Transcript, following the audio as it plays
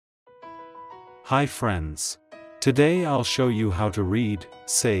Hi friends. Today I'll show you how to read,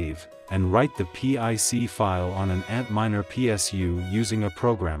 save, and write the PIC file on an Antminer PSU using a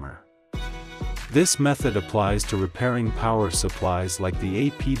programmer. This method applies to repairing power supplies like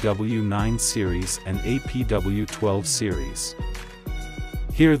the APW9 series and APW12 series.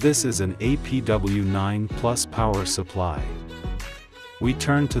 Here this is an APW9 plus power supply. We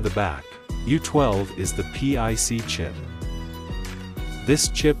turn to the back. U12 is the PIC chip. This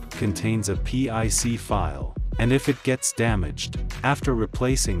chip contains a PIC file, and if it gets damaged, after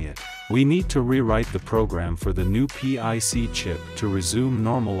replacing it, we need to rewrite the program for the new PIC chip to resume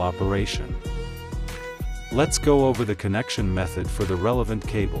normal operation. Let's go over the connection method for the relevant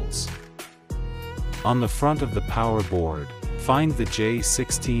cables. On the front of the power board, find the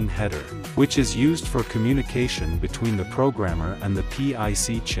J16 header, which is used for communication between the programmer and the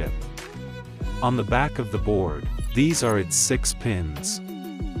PIC chip. On the back of the board, these are its 6 pins.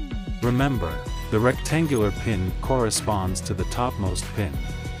 Remember, the rectangular pin corresponds to the topmost pin.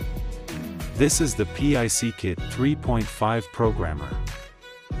 This is the PICKit 3.5 programmer.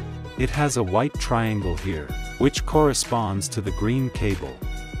 It has a white triangle here, which corresponds to the green cable.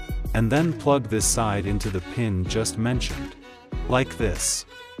 And then plug this side into the pin just mentioned, like this.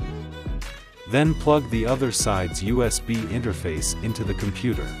 Then plug the other side's USB interface into the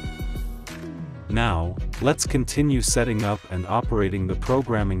computer. Now, let's continue setting up and operating the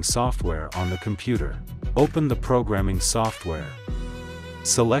programming software on the computer. Open the programming software.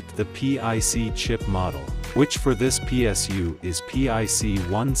 Select the PIC chip model, which for this PSU is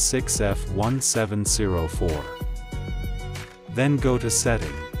PIC16F1704. Then go to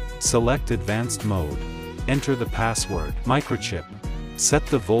Setting. Select Advanced Mode. Enter the password, Microchip. Set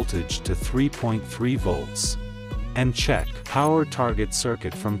the voltage to 3.3 volts. And check Power Target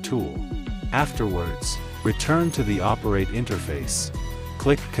Circuit from Tool. Afterwards, return to the Operate interface.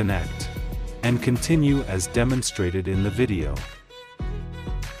 Click Connect. And continue as demonstrated in the video.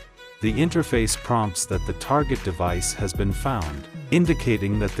 The interface prompts that the target device has been found,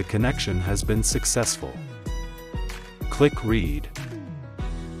 indicating that the connection has been successful. Click Read.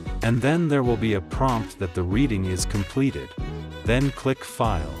 And then there will be a prompt that the reading is completed. Then click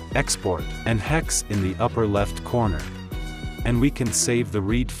File, Export, and Hex in the upper left corner. And we can save the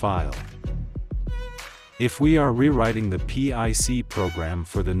read file. If we are rewriting the PIC program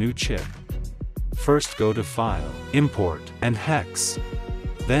for the new chip, first go to File, Import, and Hex.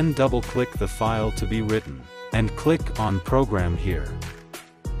 Then double-click the file to be written, and click on Program here.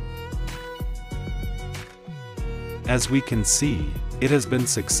 As we can see, it has been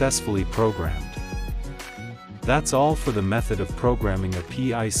successfully programmed. That's all for the method of programming a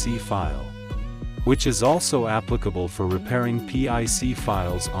PIC file, which is also applicable for repairing PIC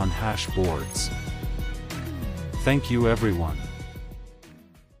files on hash boards. Thank you everyone.